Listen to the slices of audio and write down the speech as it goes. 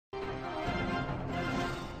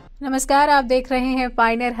नमस्कार, आप देख रहे हैं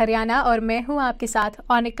पायनियर हरियाणा और मैं हूं आपके साथ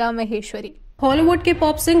अनिका महेश्वरी। हॉलीवुड के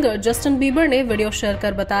पॉप सिंगर जस्टिन बीबर ने वीडियो शेयर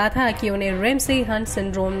कर बताया था कि उन्हें रेमसे हंट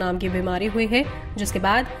सिंड्रोम नाम की बीमारी हुई है, जिसके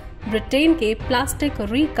बाद ब्रिटेन के प्लास्टिक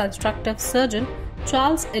रिकंस्ट्रक्टिव सर्जन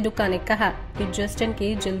चार्ल्स एडुका ने कहा कि जस्टिन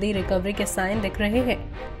की जल्दी रिकवरी के साइन दिख रहे हैं।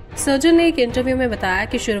 सर्जन ने एक इंटरव्यू में बताया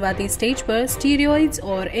कि शुरुआती स्टेज पर स्टीरॉइड्स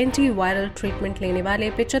और एंटीवायरल ट्रीटमेंट लेने वाले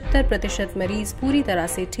 75% मरीज पूरी तरह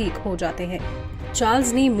से ठीक हो जाते हैं।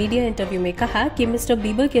 चार्ल्स ने मीडिया इंटरव्यू में कहा कि मिस्टर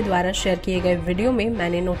बीबर के द्वारा शेयर किए गए वीडियो में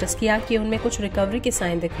मैंने नोटिस किया कि उनमें कुछ रिकवरी के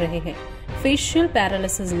साइन दिख रहे हैं। फेशियल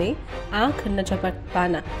पैरालिसिस में आंख न झपक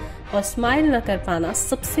पाना और स्माइल न कर पाना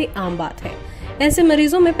सबसे आम बात है। ऐसे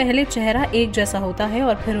मरीजों में पहले चेहरा एक जैसा होता है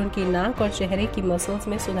और फिर उनकी नाक और चेहरे की मसल्स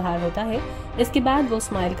में सुधार होता है। इसके बाद वो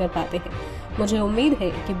स्माइल कर पाते हैं। मुझे उम्मीद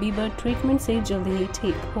है कि बीबर ट्रीटमेंट से जल्द ही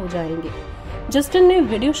ठीक हो जाएंगे। जस्टिन ने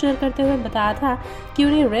वीडियो शेयर करते हुए बताया था कि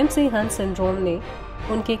उन्हें रेमसे हंट सिंड्रोम ने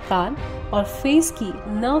उनके कान और फेस की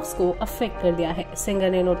नर्व्स को अफेक्ट कर दिया है। सिंगर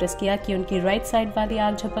ने नोटिस किया कि उनकी राइट साइड वाली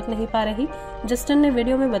आंख झपक नहीं पा रही। जस्टिन ने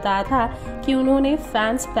वीडियो में बताया था कि उन्होंने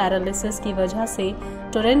फैंस पैरालिसिस की वजह से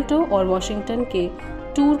टोरंटो और वॉशिंगटन के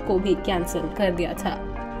टूर को भी कैंसिल कर दिया था।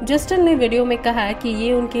 जस्टिन ने वीडियो में कहा कि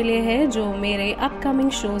ये उनके लिए है जो मेरे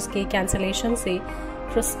अपकमिंग शोज के कैंसिलेशन से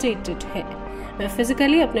फ्रस्ट्रेटेड है। मैं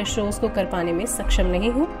फिजिकली अपने शोज को कर पाने में सक्षम नहीं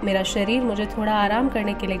हूँ। मेरा शरीर मुझे थोड़ा आराम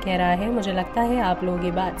करने के लिए कह रहा है। मुझे लगता है आप लोग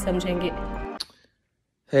ये बात समझेंगे।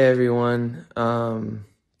 Hey everyone,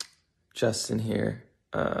 Justin here.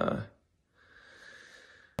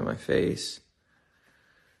 My face.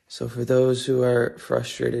 So for those who are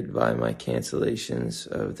frustrated by my cancellations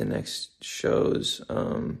of the next shows,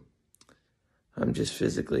 I'm just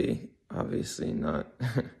physically, obviously not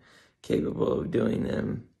capable of doing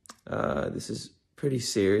them. This is pretty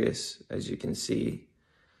serious, as you can see.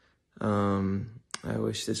 I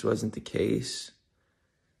wish this wasn't the case,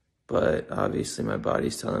 but obviously my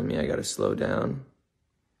body's telling me I gotta slow down,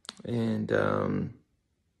 and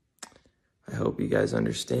I hope you guys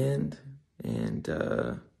understand, and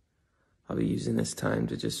I'll be using this time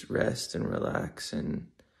to just rest and relax and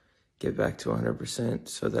get back to 100%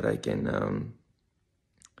 so that I can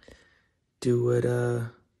do what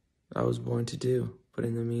I was born to do. But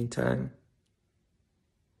in the meantime,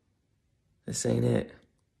 this ain't it.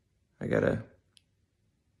 I gotta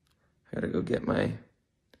go get my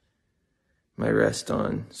rest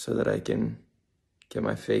on so that I can get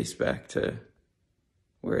my face back to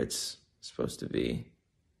where it's supposed to be.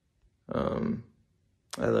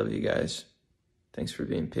 I love you guys. Thanks for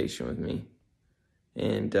being patient with me.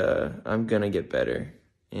 And I'm gonna get better.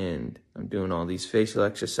 And I'm doing all these facial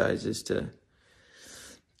exercises to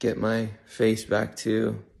get my face back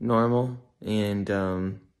to normal, and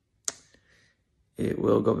it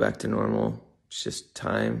will go back to normal. It's just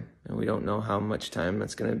time, and we don't know how much time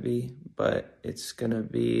that's gonna be, but it's gonna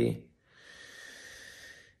be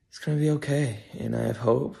okay, and I have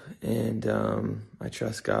hope, and I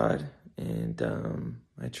trust God, and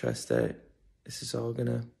I trust that this is all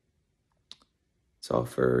it's all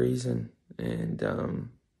for a reason, and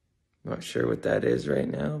I'm not sure what that is right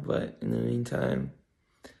now, but in the meantime,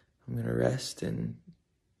 I'm gonna rest, and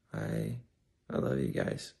I love you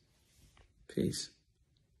guys. Peace.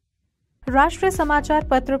 राष्ट्रीय समाचार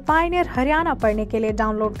पत्र Pioneer Haryana पढ़ने के लिए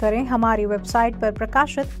download करें हमारी website पर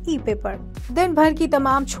प्रकाशित ई-पेपर। दिन भर की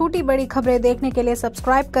तमाम छोटी बड़ी खबरें देखने के लिए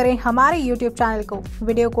सब्सक्राइब करें हमारे YouTube चैनल को।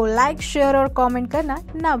 वीडियो को लाइक, शेयर और कमेंट करना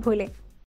ना भूलें।